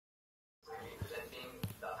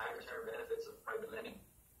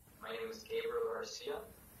My name is Gabriel Garcia,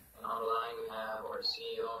 and online we have our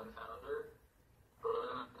CEO and founder,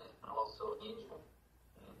 LunaMan, and also Angel,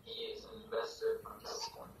 and he is an investor from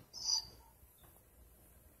California.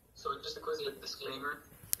 So just a quick disclaimer,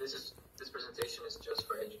 this presentation is just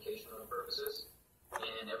for educational purposes,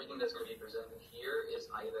 and everything that's going to be presented here is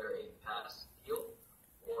either a past deal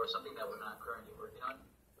or something that we're not currently working on.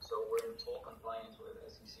 So we're in full compliance with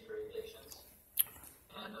SEC regulations.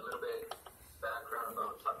 And a little bit background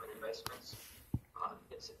about Tuckman Investments.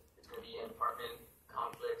 It's going to be an apartment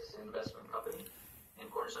complex investment company. And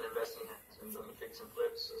Cornerstone Investing has been doing fix and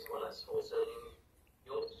flips as well as wholesaling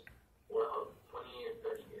deals for about 20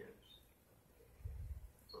 or 30 years.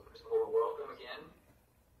 So first of all, welcome again.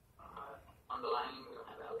 On the line, we don't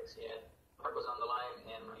have Alex yet. Marco's on the line,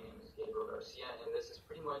 and my name is Gabriel Garcia, and this is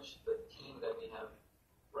pretty much the team that we have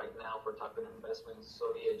right now for Tuckman Investments.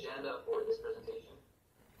 So the agenda for this presentation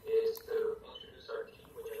is to introduce our team,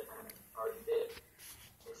 which I kind of already did,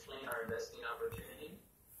 explain our investing opportunity,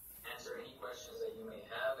 answer any questions that you may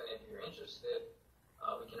have, and if you're interested,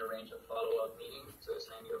 we can arrange a follow-up meeting to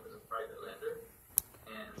sign you up as a private lender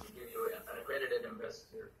and give you an accredited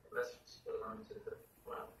investor to the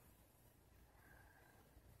wow.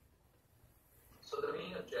 So the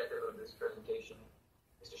main objective of this presentation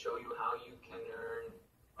is to show you how you can earn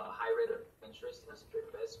a high rate of interest in a secure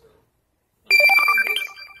investment. And in this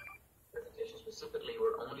presentation specifically,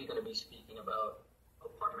 we're only going to be speaking about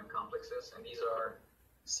apartment complexes, and these are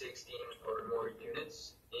 16 or more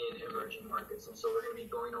units in emerging markets. And so we're going to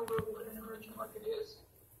be going over what an emerging market is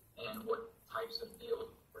and what types of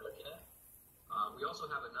deals we're looking at. We also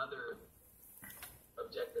have another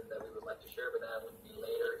objective that we would like to share, but that would be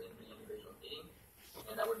later in the individual meeting.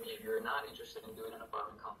 And that would be if you're not interested in doing an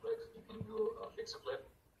apartment complex, you can do a fix and flip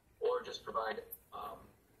or just provide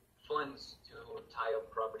funds to tie up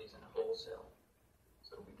properties in wholesale.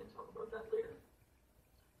 So we can talk about that later.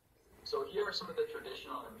 So here are some of the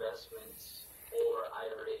traditional investments or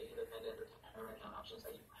IRA, independent retirement options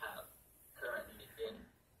that you have currently. And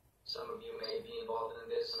some of you may be involved in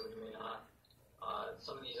this, some of you may not.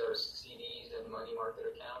 Some of these are CDs and money market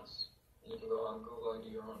accounts. And you can go on Google and do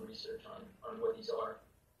your own research on what these are.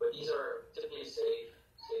 But these are typically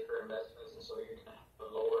safer investments, and so you're going to have a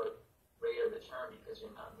lower rate of return because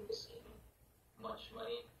you're not risking much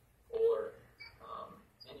money, or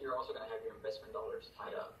and you're also going to have your investment dollars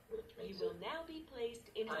tied up, which makes you will now be placed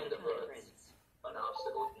into kind the of conference. An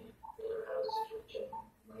obstacle to figure out the situation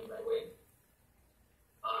money that way.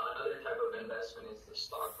 Another type of investment is the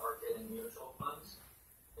stock market and mutual funds,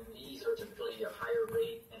 and these are typically a higher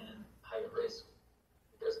rate and higher risk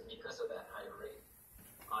because of that higher rate.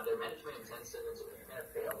 They're management intensive, and so you're going to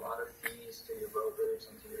pay a lot of fees to your brokers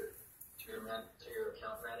and to your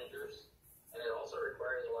account managers, and it also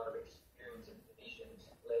requires a lot of experience and patience,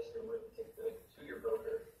 less you're willing to take to your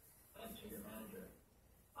broker and to your manager.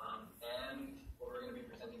 And what we're going to be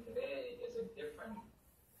presenting today is a different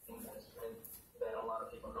investment that a lot of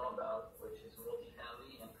people know about, which is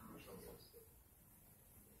multifamily and commercial real estate.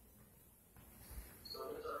 So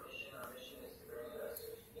what's our mission? Our mission is to bring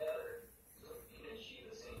investors together so we can achieve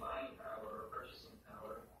the same buying power or purchasing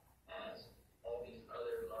power as all these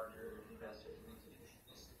other larger investors in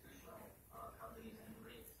institutional companies and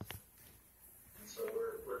REITs. And so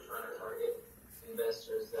we're trying to target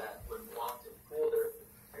investors that would want to pool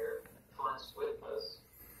their funds with us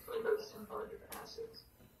to invest in larger assets.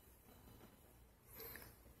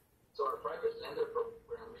 So our private lender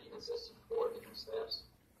program really consists of 4 different steps.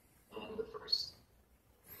 And the first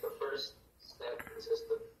step consists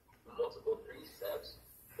of multiple 3 steps,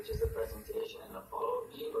 which is the presentation and a follow-up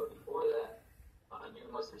meeting. But before that, you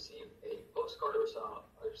must receive a postcard or saw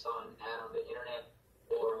an ad on the internet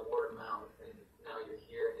or word of mouth. And now you're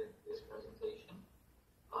here in this presentation.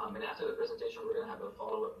 And after the presentation, we're going to have a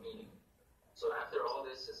follow-up meeting. So after all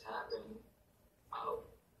this has happened,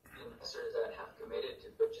 investors that have committed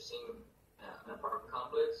to purchasing an apartment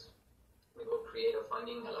complex, we will create a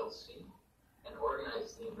funding LLC and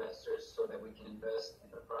organize the investors so that we can invest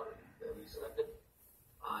in the property that we selected.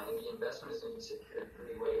 And the investment is going to be secured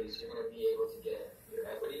 3 ways. You're going to be able to get your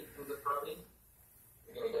equity from the property.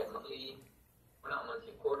 You're going to get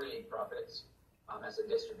quarterly profits as a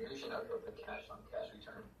distribution of the cash-on-cash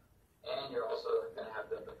return. And you're also going to have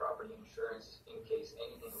the property insurance in case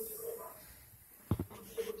anything would go wrong. You'll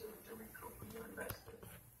be able to recoup what you invested.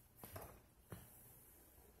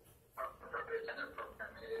 Our property lender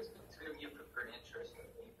program is going to be a preferred interest of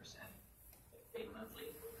 8% paid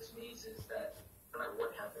monthly. What this means is that no matter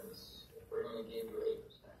what happens, we're going to give you 8%.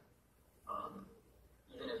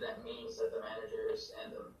 Even if that means that the managers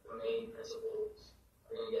and the main principals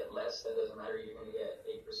are going to get less, that doesn't matter. You're going to get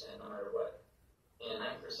 8% on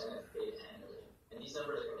if paid annually. And these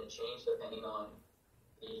numbers are going to change depending on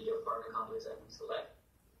the apartment complex that we select.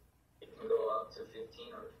 It can go up to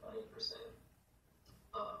 15 or 20%.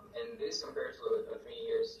 And this compared to a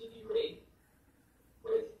 3-year CD rate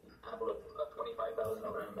with a $25,000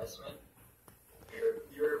 investment,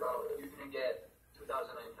 you can get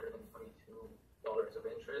 $2,922 of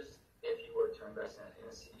interest if you were to invest in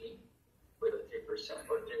a CD with a 3%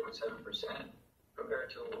 or 3.7%,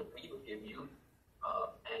 compared to what we would give you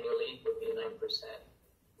annually would be 9%,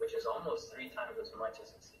 which is almost 3 times as much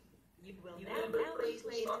as a CD. You will You now raise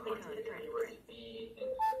the stock market if you were to be in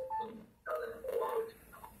 2004 to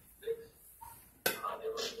 2006, they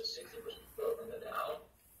were just 60% growth in the Dow.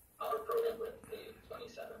 Our program would pay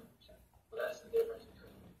 27%. So that's the difference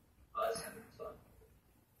between us and the stock market.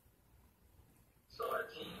 So our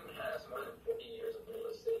team has more than 40 years of real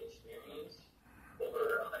estate experience,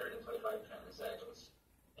 over 125 transactions,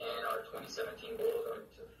 and our 2017 goals are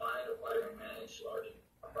to find, acquire, and manage large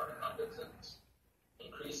apartment complexes,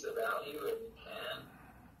 increase the value if we can,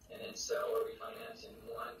 and then sell or refinance in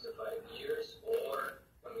 1 to 5 years, or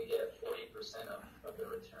when we get 40% of the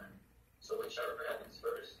return. So whichever happens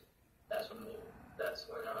first, that's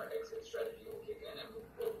when our exit strategy will kick in, and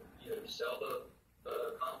we'll either sell the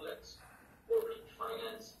complex or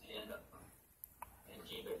refinance and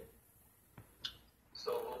keep it.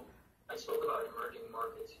 So I spoke about emerging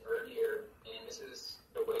markets earlier, and this is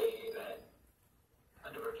the way that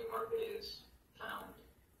an emerging market is found.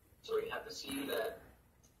 So we have to see that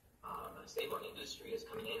a stable industry is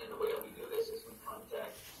coming in, and the way that we do this is we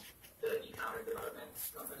contact the economic development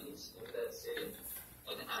companies in that city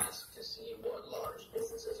and ask to see what large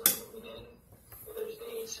businesses are moving in, if there's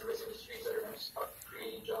any service industries that are going to start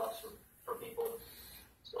creating jobs for people.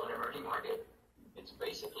 So an emerging market, it's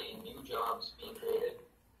basically new jobs being created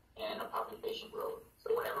and a population growth.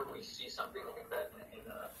 So whenever we see something like that in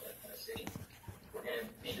a city, we're going to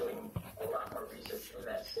be doing a lot more research in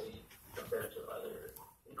that city compared to other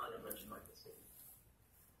non-emerging market cities.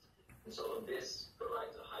 And so this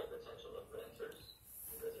provides a high potential of renters,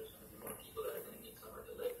 because there's going to be more people that are going to need somewhere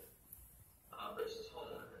to live versus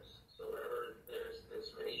homeowners. So wherever there's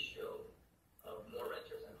this ratio of more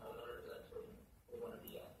renters and homeowners, that's where we want to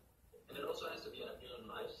be at. And it also has to be an appealing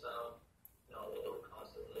lifestyle, lower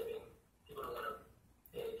cost of living. People don't want to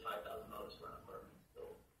pay $5,000 for an apartment.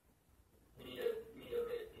 So we need to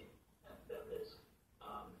mitigate that risk.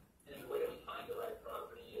 And the way that we find the right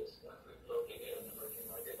property is once we've located an emerging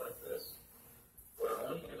market like this, we're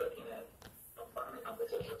only looking at apartment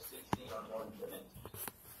complexes of 16 or more units.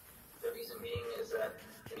 The reason being is that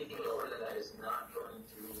anything lower than that is not going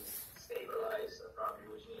to stabilize a property,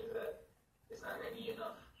 which means that it's not going to be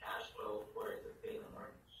enough cash flow for it to pay the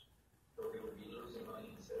mortgage. So we would be losing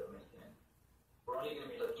money instead of making it. We're only going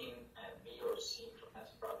to be looking at B or C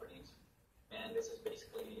class properties, and this is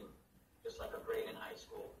basically just like a grade in high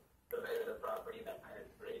school. The better the property, the higher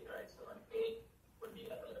the grade, right? So an A would be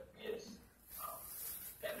like a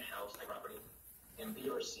penthouse type property, and B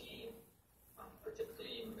or C are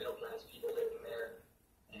typically middle class people living there,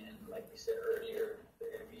 and like we said earlier,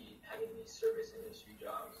 they're going to be having these service industry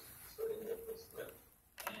jobs, so they need a place to live,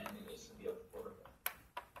 and it needs to be affordable.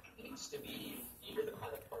 It needs to be either the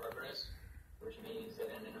path of progress, which means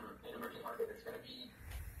that in an emerging market, there's going to be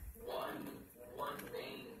one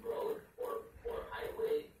main road or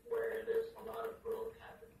highway where there's a lot of growth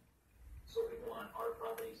happening. So we want our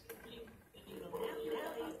properties to be in the conference.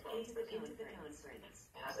 It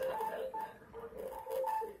has to have that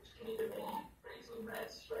which can either be raising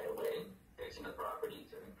rents right away, fixing the property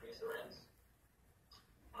to increase the rents,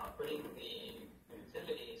 putting the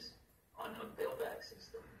utilities on a build-back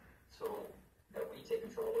system so that we take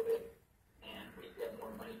control of it and we get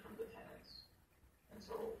more money from the tenants. And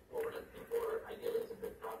so what we're looking for ideally is a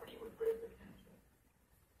good property with great potential.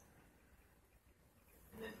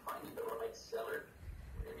 And then finding the right seller,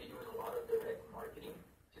 we're going to be doing a lot of direct marketing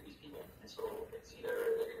to these people. And so it's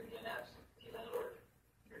either they're going to be an absentee landlord,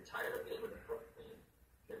 you're tired of dealing with the property,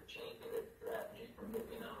 they're changing their strategy from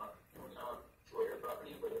moving out to your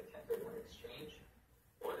property with a 1031 exchange,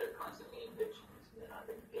 or they're constantly in evictions and they're not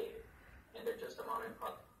getting paid. And they're just a mom and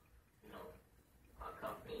pop,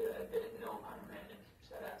 company that didn't know how to manage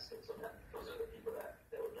that asset. So those are the people that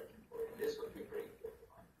we're looking for. And this would be a great fit for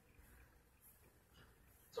them.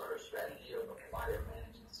 So our strategy of acquire,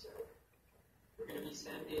 manage, and sell. We're going to be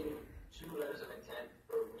sending 2 letters of intent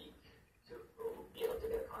per week to be able to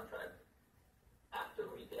get a contract. After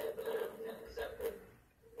we get the letter of intent accepted,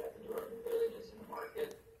 we have to do our due diligence in the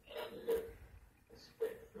market, and we get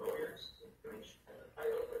split lawyers to make sure that the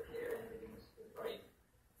titles are clear and everything is right.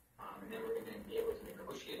 And then we're going to be able to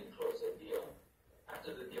negotiate and close a deal.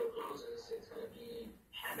 After the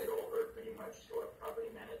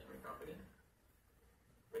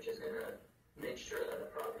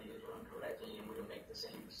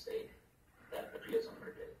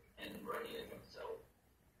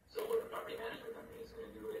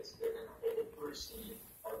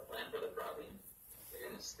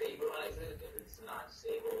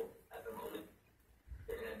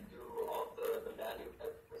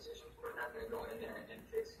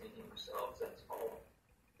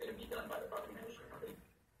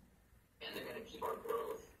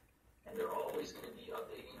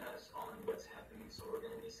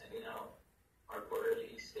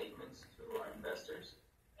statements to our investors.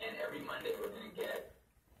 And every Monday we're going to get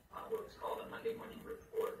what's called a Monday morning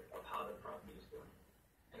report of how the property is doing.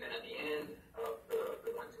 And then at the end of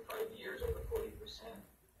the 1 to 5 years, over 40%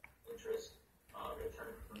 interest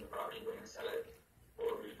return from the property, we're going to sell it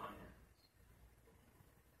or refinance.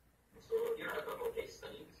 So here are a couple of case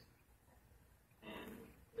studies. And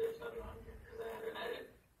there's nothing on here because I haven't added.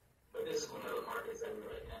 But this is one of the markets that we're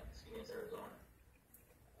looking at, Phoenix, Arizona.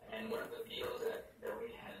 And one of the deals that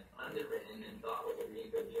we had underwritten and thought was a really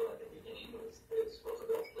good deal at the beginning was this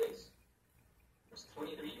Roosevelt Place. It was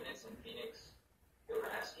 23 units in Phoenix. They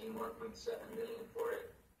were asking $1.7 million for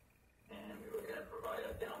it, and we were going to provide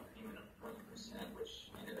a down payment of 20%,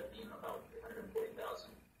 which ended up being about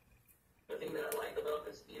 $340,000. The thing that I liked about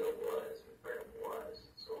this deal was where it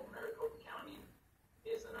was. So Maricopa County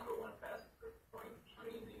is the #1 fastest-growing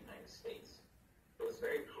county in the United States. It was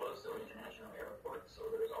very close to an international airport, so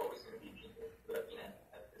there's always going to be people looking at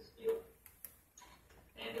this deal.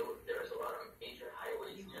 And there's a lot of major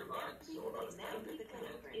highways nearby, so a lot of time into the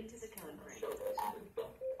concrete. And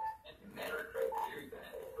we met our criteria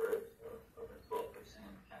for over 12%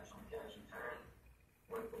 cash-on-cash return,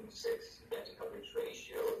 1.6 debt-to-coverage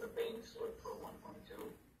ratio. The banks look for 1.2.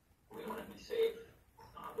 We want to be safe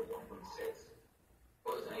with 1.6. It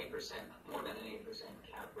was an 8%, more than an 8%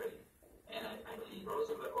 cap rate. And I believe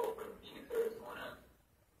Roosevelt over Phoenix, Arizona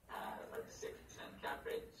has like a 6% cap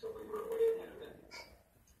rate, so we were way ahead of it.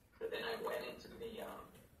 But then I went into the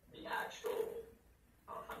actual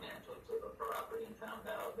financials of the property and found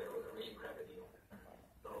out there was a really crappy deal.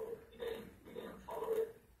 So we didn't follow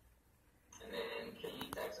it. And then Katy,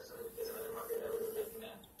 Texas is another market that we were looking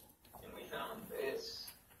at. And we found this.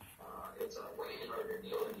 It's a way larger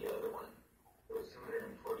deal than the other one. It was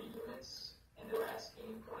 240 units, and they were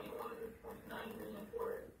asking $21.9 million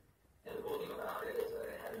for it. And the cool thing about it is that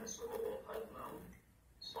it had an assumable type loan.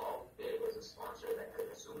 Small Bid was a sponsor that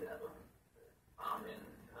could assume that loan. And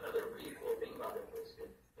another really cool thing about it was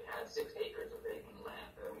it had 6 acres of vacant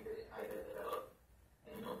land that we could either develop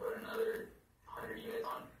and put another 100 units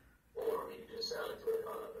on, or we could just sell it to a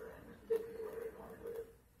developer and they could do whatever they wanted with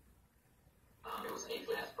it. It was an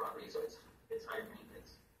A-class property, so it's high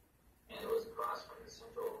maintenance. And it was across from the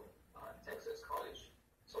Central Texas College,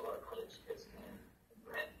 so a lot of college kids can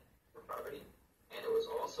rent the property. And it was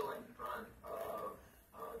also in front of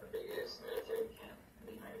the biggest military camp in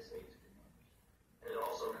the United States. And it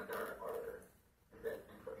also met our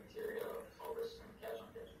investment criteria of 12%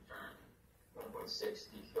 cash-on-cash return, 1.6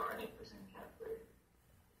 DTR, and 8% cap rate.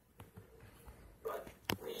 But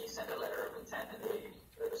we sent a letter of intent, and they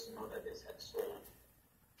let us know that this had sold.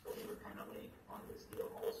 So we were kind of late on this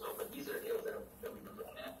deal also. But these are deals that we've been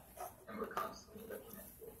looking at, and we're constantly looking at.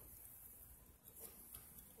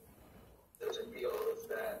 Those are deals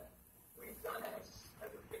that we've done as a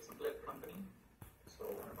fix and flip company. So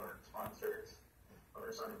one of our sponsors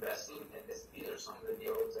is on investing, and these are some of the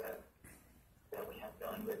deals that we have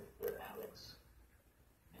done with Alex.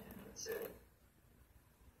 And it's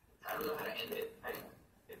I don't know how to end it.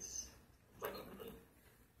 It's like incomplete.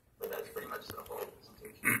 But that's pretty much the whole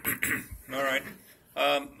presentation. All right.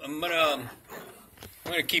 I'm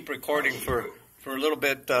gonna keep recording for a little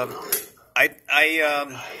bit. I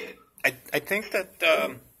think that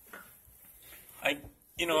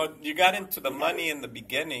you got into the money in the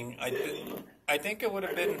beginning. I think it would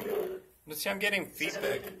have been. Let's see, I'm getting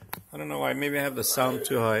feedback. I don't know why. Maybe I have the sound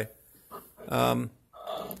too high. I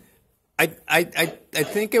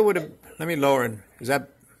think it would have. Let me lower it. Is that?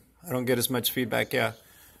 I don't get as much feedback. Yeah.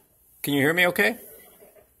 Can you hear me? Okay.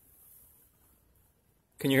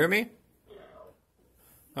 Can you hear me?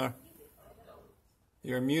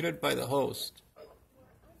 You're muted by the host.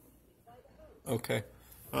 Okay.